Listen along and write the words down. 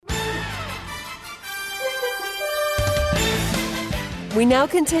We now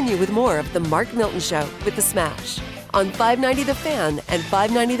continue with more of The Mark Milton Show with The Smash on 590 The Fan and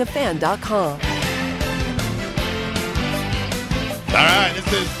 590thefan.com. All right,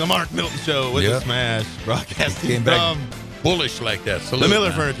 this is The Mark Milton Show with The Smash, broadcasting from bullish like that. Salute, the Miller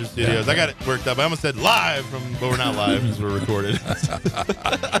man. Furniture Studios. I got it worked up. I almost said live but we're not live because we're recorded.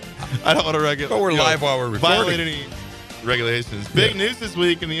 I don't want to regulate. But we're live while we're recording. Violate any regulations. Big news this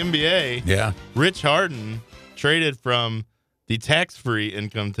week in the NBA. Yeah. Rich Harden traded from the tax-free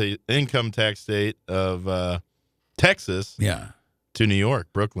income tax state of Texas to New York,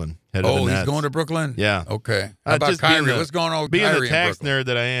 Brooklyn. He's going to Brooklyn? Yeah. Okay. How about Kyrie? What's going on with Kyrie? Being the tax nerd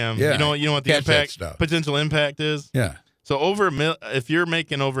that I am, you know what the potential impact is? Yeah. So if you're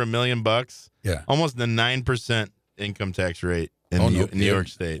making over $1 million, almost the 9% income tax rate in New York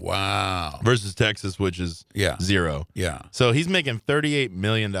State. Wow. Versus Texas, which is 0. Yeah. So he's making $38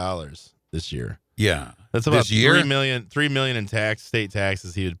 million this year. Yeah. That's about $3 million in state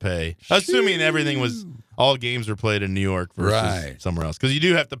taxes he would pay. Assuming all games were played in New York versus somewhere else. Because you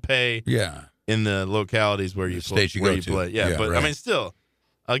do have to pay in the localities where you play. Yeah, but I mean, still,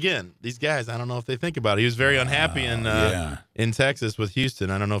 again, these guys, I don't know if they think about it. He was very unhappy in Texas with Houston.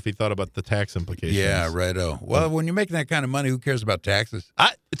 I don't know if he thought about the tax implications. Yeah, righto. Well, when you're making that kind of money, who cares about taxes?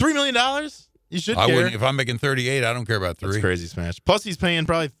 $3 million? You should care. I wouldn't. If I'm making 38, I don't care about 3. That's crazy, Smash. Plus, he's paying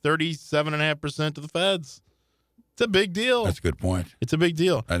probably 37.5% to the feds. It's a big deal. That's a good point. It's a big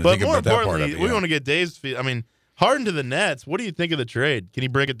deal. But more importantly, we want to get Dave's feet. I mean, Harden to the Nets. What do you think of the trade? Can you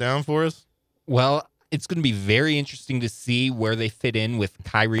break it down for us? Well, it's going to be very interesting to see where they fit in with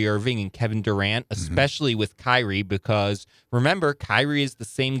Kyrie Irving and Kevin Durant, especially with Kyrie, because remember, Kyrie is the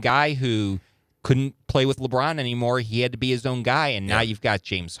same guy who couldn't play with LeBron anymore. He had to be his own guy, and now you've got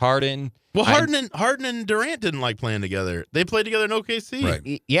James Harden. Well, Harden and Durant didn't like playing together. They played together in OKC.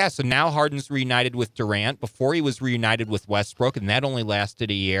 Right. Yeah, so now Harden's reunited with Durant. Before he was reunited with Westbrook, and that only lasted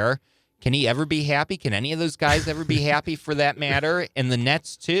a year. Can he ever be happy? Can any of those guys ever be happy for that matter? And the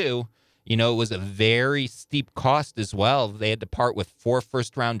Nets, too. You know, it was a very steep cost as well. They had to part with 4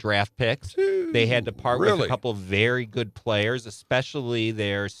 first-round draft picks. They had to part with a couple of very good players, especially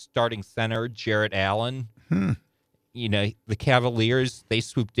their starting center, Jarrett Allen. You know, the Cavaliers, they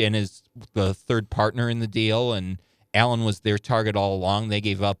swooped in as the third partner in the deal, and Allen was their target all along. They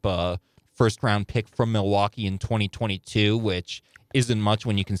gave up a first-round pick from Milwaukee in 2022, which isn't much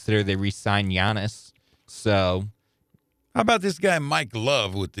when you consider they re-signed Giannis. So, how about this guy Mike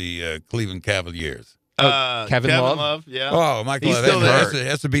Love with the Cleveland Cavaliers? Kevin Love? Yeah. Oh, Mike Love.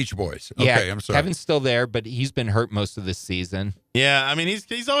 That's the Beach Boys. Okay, yeah, I'm sorry. Kevin's still there, but he's been hurt most of this season. Yeah, I mean,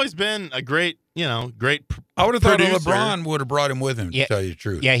 he's always been a great I would have thought LeBron would have brought him with him, to tell you the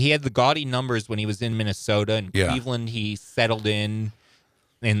truth. Yeah, he had the gaudy numbers when he was in Minnesota. In Cleveland, he settled in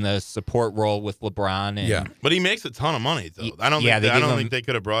the support role with LeBron. And but he makes a ton of money, though. I don't think they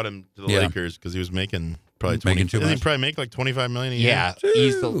could have brought him to the Lakers because he was making probably 20. Didn't he probably make like $25 million a year? Yeah,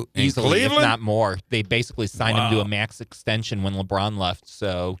 easily, if not more. They basically signed him to a max extension when LeBron left,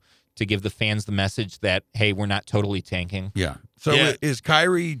 so to give the fans the message that, hey, we're not totally tanking. Yeah. So is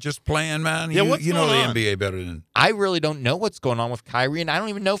Kyrie just playing, man? Yeah, you know the NBA better than... I really don't know what's going on with Kyrie, and I don't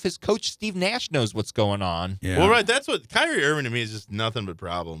even know if his coach, Steve Nash, knows what's going on. Yeah. Well, right, that's what... Kyrie Irving to me is just nothing but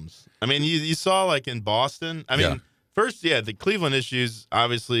problems. I mean, you saw, like, in Boston... I mean, first, the Cleveland issues,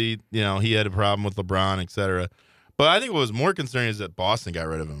 obviously, you know, he had a problem with LeBron, et cetera. But I think what was more concerning is that Boston got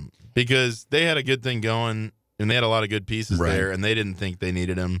rid of him because they had a good thing going, and they had a lot of good pieces there, and they didn't think they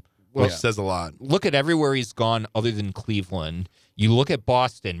needed him. Which says a lot. Look at everywhere he's gone other than Cleveland. You look at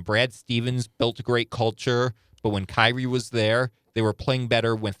Boston. Brad Stevens built a great culture, but when Kyrie was there, they were playing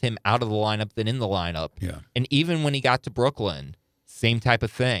better with him out of the lineup than in the lineup. Yeah. And even when he got to Brooklyn, same type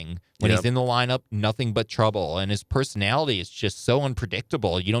of thing. When he's in the lineup, nothing but trouble. And his personality is just so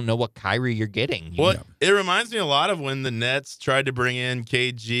unpredictable. You don't know what Kyrie you're getting. It reminds me a lot of when the Nets tried to bring in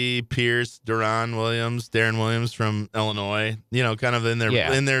KG, Pierce, Darren Williams from Illinois, you know, kind of in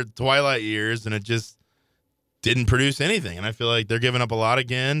their twilight years, and it just didn't produce anything. And I feel like they're giving up a lot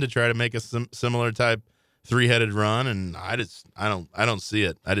again to try to make a similar type three-headed run, and I don't see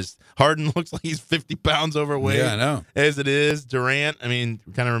it. Harden looks like he's 50 pounds overweight. Yeah, I know. As it is. Durant, I mean,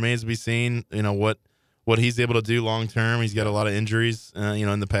 kind of remains to be seen, you know, what he's able to do long term. He's got a lot of injuries,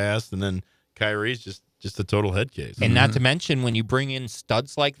 in the past, and then Kyrie's just a total head case. And not to mention, when you bring in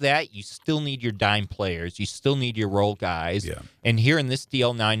studs like that, you still need your dime players. You still need your role guys. Yeah. And here in this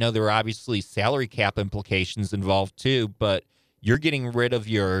deal, now I know there are obviously salary cap implications involved too, but you're getting rid of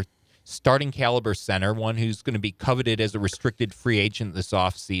your starting caliber center, one who's going to be coveted as a restricted free agent this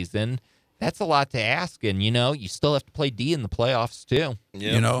offseason. That's a lot to ask, and, you know, you still have to play D in the playoffs, too.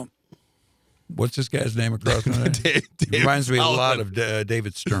 Yep. You know, What's this guy's name across my name? It reminds me a lot of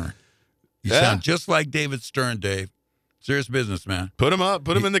David Stern. You sound just like David Stern, Dave. Serious business, man. Put him up.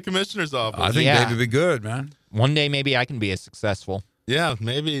 Put him in the commissioner's office. I think Dave would be good, man. One day maybe I can be as successful. Yeah,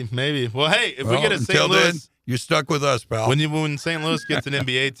 maybe. Well, hey, if we get a St. Louis, then, you're stuck with us, pal. When St. Louis gets an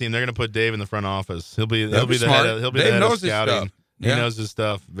NBA team, they're going to put Dave in the front office. He'll be the smart. head of scouting. He knows his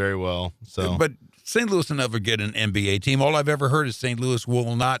stuff very well. So, but St. Louis will never get an NBA team. All I've ever heard is St. Louis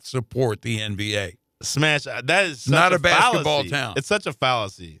will not support the NBA. Smash. That is such not a a basketball fallacy. town. It's such a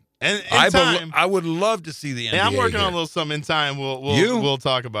fallacy. And in I would love to see the NBA. Yeah, I'm working here. on a little something in time. We'll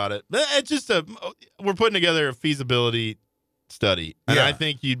talk about it. But it's just we're putting together a feasibility study, and I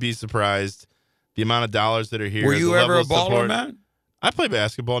think you'd be surprised the amount of dollars that are here. Were you ever a baller, man? I play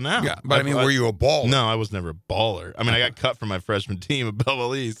basketball now. Yeah, but were you a baller? No, I was never a baller. I mean, I got cut from my freshman team at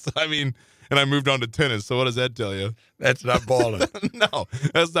Belleville East. I mean, and I moved on to tennis. So what does that tell you? That's not balling. No,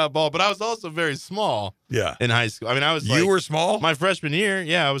 that's not ball. But I was also very small. Yeah. In high school. I mean, I was. You were small? My freshman year,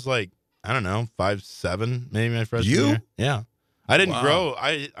 yeah, I was like, I don't know, 5'7", maybe my freshman year. Yeah. I didn't grow.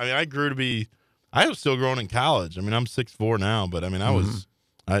 I mean, I grew to be. I was still growing in college. I mean, I'm 6'4" now, but I mean, I was.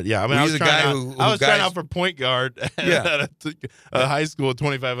 I mean, I was trying out for point guard at a high school with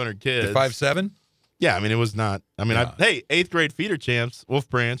 2,500 kids. 5'7"? Yeah, I mean, it was not. I mean, hey, 8th grade feeder champs, Wolf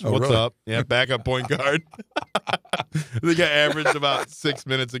Branch, what's really? up? Yeah, backup point guard. I think I averaged about 6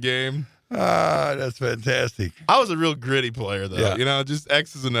 minutes a game. That's fantastic. I was a real gritty player, though. Yeah. You know, just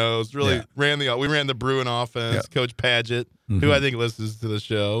X's and O's. Really we ran the Bruin offense. Yeah. Coach Paget, who I think listens to the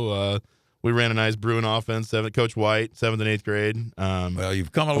show. We ran a nice Bruin offense. Coach White, 7th and 8th grade. Well,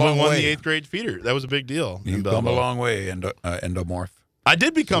 you've come a long way. We won the 8th grade feeder. That was a big deal. You've come a long way, Endomorph. I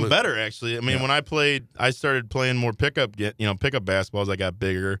did become better, actually. I mean, when I started playing more pickup basketball as I got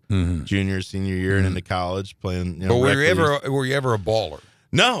bigger, junior, senior year, and into college playing. But were you ever a baller?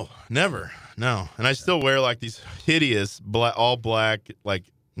 No, never. No, and I still wear like these hideous all black like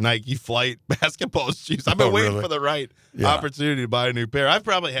Nike Flight basketball shoes. I've been waiting for the right opportunity to buy a new pair. I've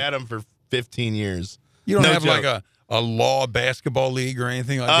probably had them for 15 years. You don't have like a law basketball league or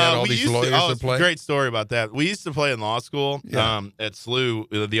anything like that? All these lawyers that play? Great story about that. We used to play in law school at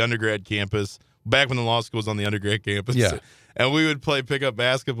SLU, the undergrad campus, back when the law school was on the undergrad campus. Yeah. And we would play pickup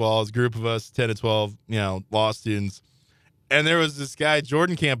basketball as a group of us, 10 to 12, law students. And there was this guy,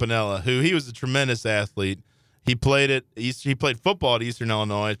 Jordan Campanella, he was a tremendous athlete. He played football at Eastern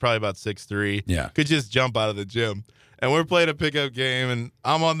Illinois. He's probably about 6'3". Yeah. Could just jump out of the gym. And we're playing a pickup game, and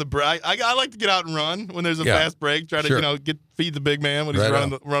I'm on the break. I like to get out and run when there's a fast break. Try to feed the big man when he's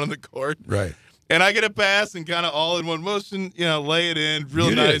running the court. Right. And I get a pass and kind of all in one motion, lay it in real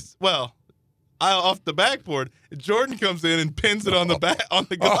nice. Well, off the backboard. Jordan comes in and pins it on the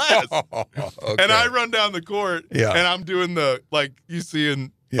glass. Okay. And I run down the court, and I'm doing the like you see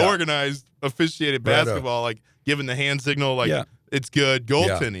in organized officiated basketball, like giving the hand signal, like it's good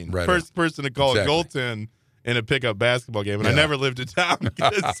goaltending. Right. First person to call a goaltend in a pickup basketball game, and I never lived it down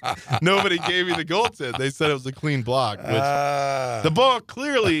because nobody gave me the goaltend. They said it was a clean block, which the ball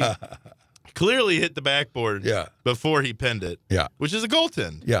clearly hit the backboard before he pinned it. Yeah, which is a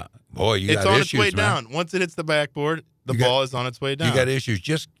goaltend. Yeah, boy, it's on its way down. Once it hits the backboard, the ball is on its way down. You got issues.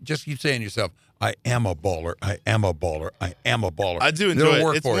 Just keep saying to yourself, I am a baller. I am a baller. I am a baller. I do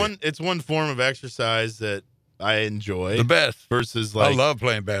enjoy it. It's one form of exercise that I enjoy the best versus I love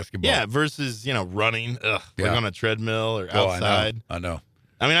playing basketball. Yeah, versus running like on a treadmill or outside. I know.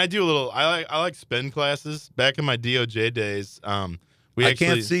 I mean, I do a little. I like spin classes. Back in my DOJ days, I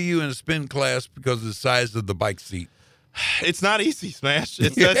can't see you in a spin class because of the size of the bike seat. It's not easy, Smash.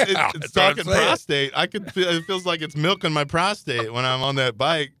 It's talking prostate. It feels like it's milking my prostate when I'm on that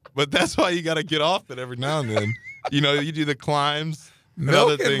bike. But that's why you got to get off it every now and then. You do the climbs.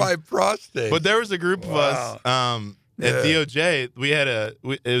 Milking my prostate. But there was a group of us at DOJ. We had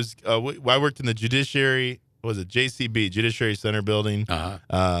I worked in the judiciary. What was it? JCB, Judiciary Center building,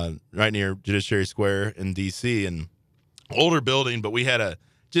 right near Judiciary Square in D.C. and older building. But we had it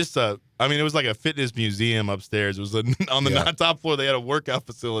was like a fitness museum upstairs. It was on the top floor. They had a workout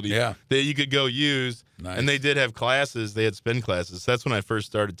facility that you could go use. Nice. And they did have classes. They had spin classes. So that's when I first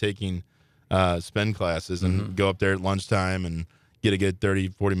started taking spin classes and go up there at lunchtime and get a good 30,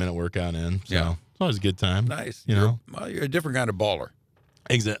 40-minute workout in. So it's always a good time. Nice. You're a different kind of baller.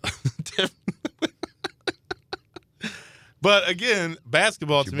 Exactly. But again,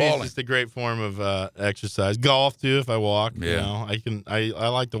 basketball to me is just a great form of exercise. Golf too, if I walk. Yeah. I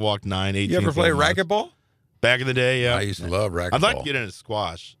like to walk 9, 18. You ever play racquetball? Back in the day, yeah. I used to love racquetball. I'd like to get into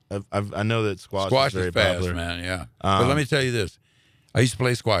squash. I know that squash is very fast, popular. man. Yeah. But let me tell you this: I used to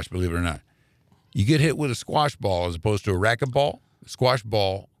play squash. Believe it or not, you get hit with a squash ball as opposed to a racquetball. Squash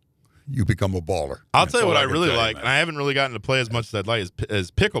ball, you become a baller. I'll tell you what I really like, and I haven't really gotten to play as much as I'd like,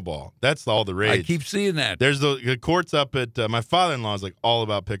 is pickleball. That's all the rage. I keep seeing that. There's the courts up at my father-in-law is like all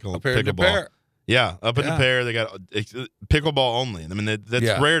about pickleball. Yeah, up at the Pair, they got pickleball only. I mean,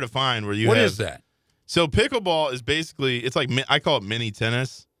 that's rare to find where you have. What is that? So pickleball is basically, it's like, I call it mini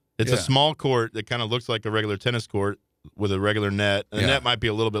tennis. It's a small court that kind of looks like a regular tennis court with a regular net. And the net might be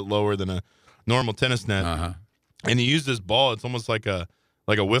a little bit lower than a normal tennis net. Uh-huh. And you use this ball. It's almost like a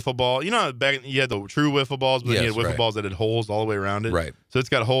wiffle ball. You know, back you had the true wiffle balls, but you had wiffle balls that had holes all the way around it. Right. So it's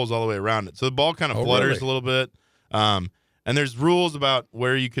got holes all the way around it. So the ball kind of flutters a little bit. And there's rules about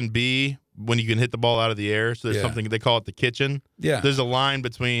where you can be when you can hit the ball out of the air. So there's something, they call it the kitchen. Yeah. There's a line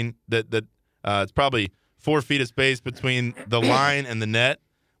between that it's probably 4 feet of space between the line and the net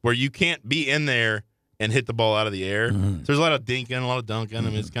where you can't be in there and hit the ball out of the air. Mm-hmm. So there's a lot of dinking, a lot of dunking. Mm-hmm. I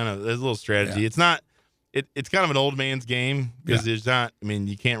mean, it's kind of, there's a little strategy. Yeah. It's not, it's kind of an old man's game because there's not, I mean,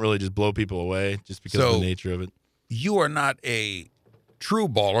 you can't really just blow people away just because of the nature of it. You are not a true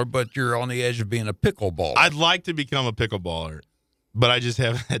baller, but you're on the edge of being a pickleballer. I'd like to become a pickleballer, but I just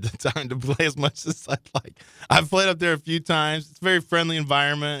haven't had the time to play as much as I'd like. I've played up there a few times. It's a very friendly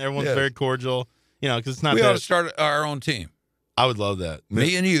environment. Everyone's very cordial, you know, because it's not. We ought to start our own team. I would love that.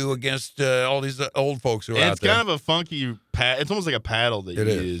 Me and you against all these old folks who are out there. It's kind of a funky It's almost like a paddle that you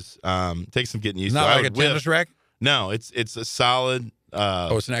use. Takes some getting used to. Not like a tennis racket? No, it's a solid.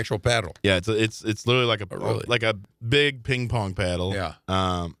 It's an actual paddle. Yeah, it's literally like a big ping pong paddle. Yeah.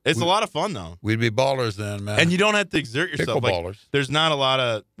 It's a lot of fun though. We'd be ballers then, man. And you don't have to exert yourself. Pickleballers. There's not a lot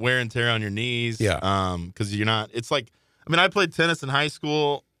of wear and tear on your knees. Yeah. Because you're not. It's like, I mean, I played tennis in high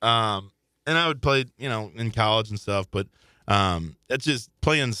school. And I would play, you know, in college and stuff, but. That's just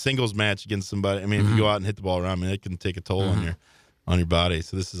playing singles match against somebody. I mean, if you go out and hit the ball around, I mean, it can take a toll on your body.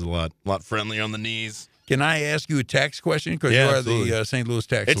 So this is a lot friendlier on the knees. Can I ask you a tax question? Because you are absolutely. The St. Louis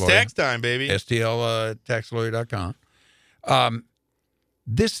tax lawyer. It's tax time, baby. STLTaxLawyer.com.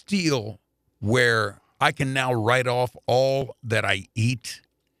 This deal where I can now write off all that I eat.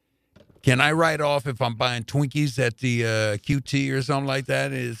 Can I write off if I'm buying Twinkies at the QT or something like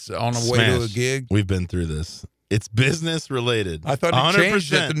that? It's on the way to a gig. We've been through this. It's business related. I thought it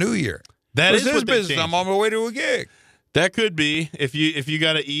changed at the new year. That is what business. I'm on my way to a gig. That could be if you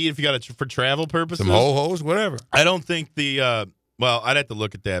got to eat, if you got to for travel purposes. Some ho-hos, whatever. I don't think well, I'd have to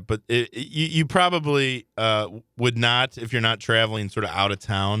look at that, but you probably would not if you're not traveling sort of out of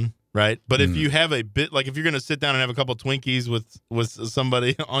town, right? But if you have a bit, like if you're going to sit down and have a couple Twinkies with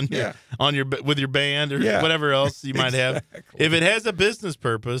somebody on your with your band or whatever else you might have, if it has a business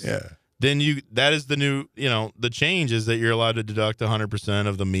purpose, then that is the new, you know, the change is that you're allowed to deduct 100%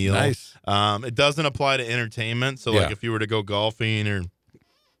 of the meal. Nice. It doesn't apply to entertainment. So like if you were to go golfing or,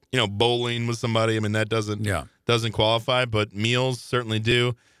 you know, bowling with somebody, I mean, that doesn't qualify, but meals certainly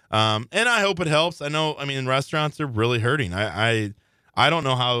do. And I hope it helps. I know, I mean, restaurants are really hurting. I don't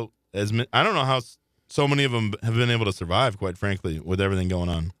know how so many of them have been able to survive, quite frankly, with everything going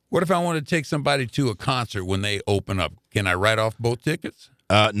on. What if I want to take somebody to a concert when they open up? Can I write off both tickets?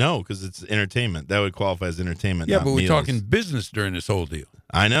 No, because it's entertainment. That would qualify as entertainment. Yeah, not but we're meals. talking business during this whole deal.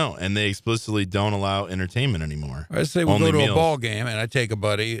 I know, and they explicitly don't allow entertainment anymore. I say we go to a ball game, and I take a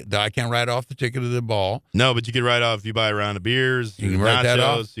buddy. I can write off the ticket of the ball. No, but you could write off if you buy a round of beers. You can write that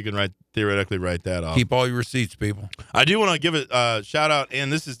off. You can theoretically write that off. Keep all your receipts, people. I do want to give a shout out,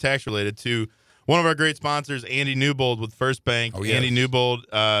 and this is tax related, to one of our great sponsors, Andy Newbold with First Bank. Oh, yes. Andy Newbold,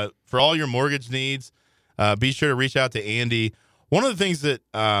 for all your mortgage needs, be sure to reach out to Andy. One of the things that,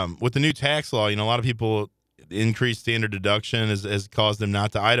 with the new tax law, you know, a lot of people increased standard deduction has caused them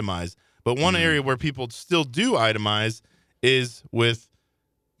not to itemize. But one area where people still do itemize is with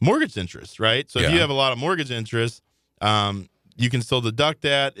mortgage interest, right? So if you have a lot of mortgage interest, you can still deduct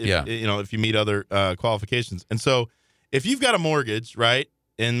that, if you meet other qualifications. And so if you've got a mortgage, right,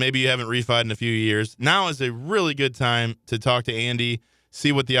 and maybe you haven't refied in a few years, now is a really good time to talk to Andy,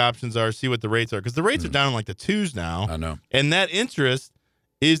 see what the options are, see what the rates are. Because the rates are down in like the 2s now. I know. And that interest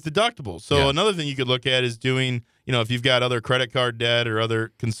is deductible. So another thing you could look at is doing, you know, if you've got other credit card debt or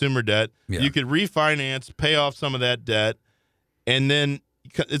other consumer debt, you could refinance, pay off some of that debt, and then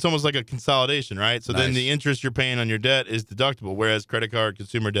it's almost like a consolidation, right? So then the interest you're paying on your debt is deductible, whereas credit card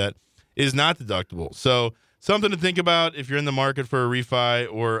consumer debt is not deductible. So something to think about if you're in the market for a refi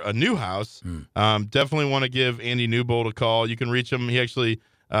or a new house. Definitely want to give Andy Newbold a call. You can reach him. He actually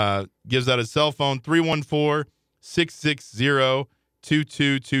gives out his cell phone,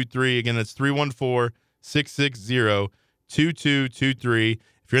 314-660-2223. Again, that's 314-660-2223.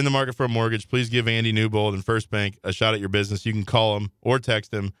 If you're in the market for a mortgage, please give Andy Newbold and First Bank a shot at your business. You can call him or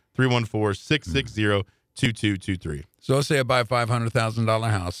text him, 314-660-2223. So let's say I buy a $500,000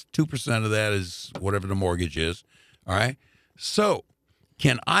 house. 2% of that is whatever the mortgage is. All right. So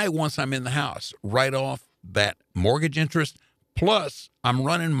can I, once I'm in the house, write off that mortgage interest? Plus, I'm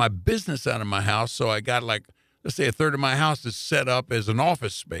running my business out of my house. So I got let's say a third of my house is set up as an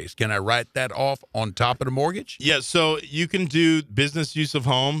office space. Can I write that off on top of the mortgage? Yeah, so you can do business use of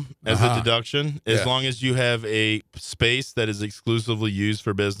home as a deduction as long as you have a space that is exclusively used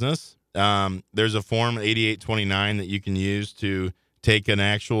for business. There's a form 8829 that you can use to take an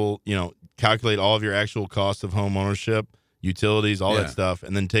actual, calculate all of your actual costs of home ownership, utilities, all that stuff,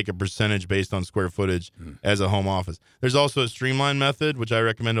 and then take a percentage based on square footage as a home office. There's also a streamlined method, which I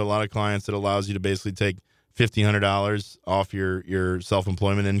recommend to a lot of clients, that allows you to basically take $1,500 off your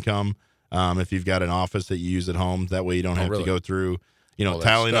self-employment income if you've got an office that you use at home. That way you don't have to go through,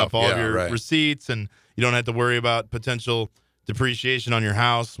 tallying up all of your receipts, and you don't have to worry about potential depreciation on your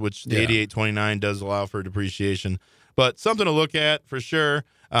house, which the 8829 does allow for depreciation. But something to look at for sure.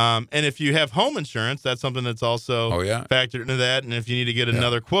 And if you have home insurance, that's something that's also factored into that. And if you need to get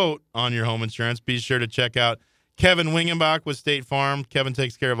another quote on your home insurance, be sure to check out Kevin Wingenbach with State Farm. Kevin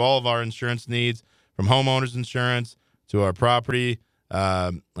takes care of all of our insurance needs, from homeowners insurance to our property.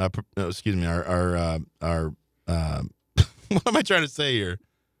 Excuse me, our what am I trying to say here?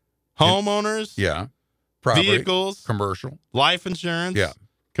 Homeowners, property, vehicles, commercial, life insurance,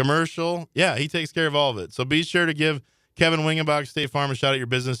 commercial. Yeah, he takes care of all of it. So be sure to give Kevin Wingenbach, State Farm, a shout at your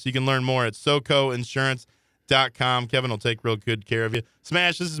business. You can learn more at socoinsurance.com. Kevin will take real good care of you.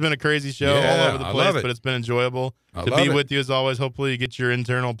 Smash, this has been a crazy show all over the place, but it's been enjoyable to be with you as always. Hopefully you get your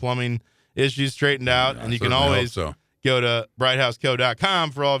internal plumbing issues straightened out, and you can always go to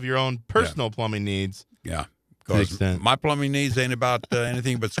brighthouseco.com for all of your own personal plumbing needs. Yeah, because my plumbing needs ain't about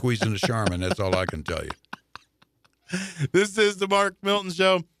anything but squeezing the Charmin. That's all I can tell you. This is the Mark Milton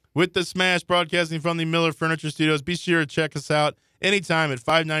Show with the Smash, broadcasting from the Miller Furniture Studios. Be sure to check us out anytime at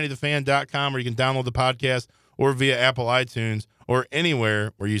 590thefan.com, where you can download the podcast, or via Apple iTunes, or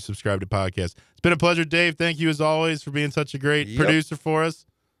anywhere where you subscribe to podcasts. It's been a pleasure, Dave. Thank you, as always, for being such a great producer for us.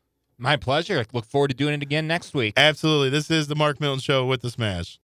 My pleasure. I look forward to doing it again next week. Absolutely. This is the Mark Milton Show with the Smash.